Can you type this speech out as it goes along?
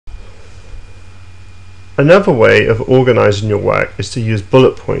Another way of organizing your work is to use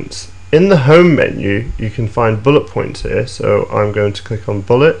bullet points. In the home menu you can find bullet points here, so I'm going to click on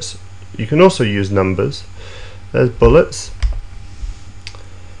bullets. You can also use numbers. There's bullets,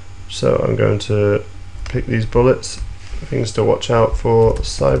 so I'm going to pick these bullets. Things to watch out for: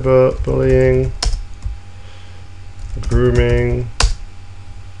 cyberbullying, grooming,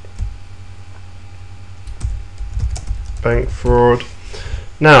 bank fraud.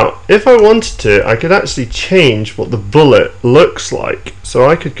 Now, if I wanted to, I could actually change what the bullet looks like. So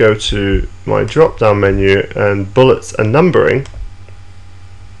I could go to my drop down menu and bullets and numbering,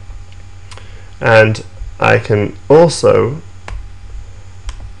 and I can also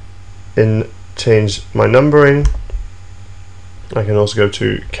change my numbering. I can also go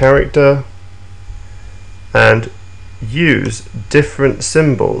to character and use different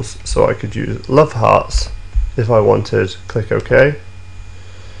symbols. So I could use love hearts if I wanted. Click OK.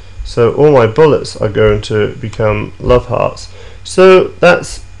 So all my bullets are going to become love hearts. So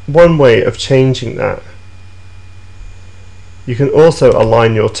that's one way of changing that. You can also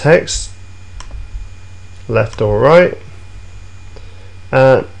align your text left or right,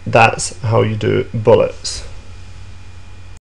 and that's how you do bullets.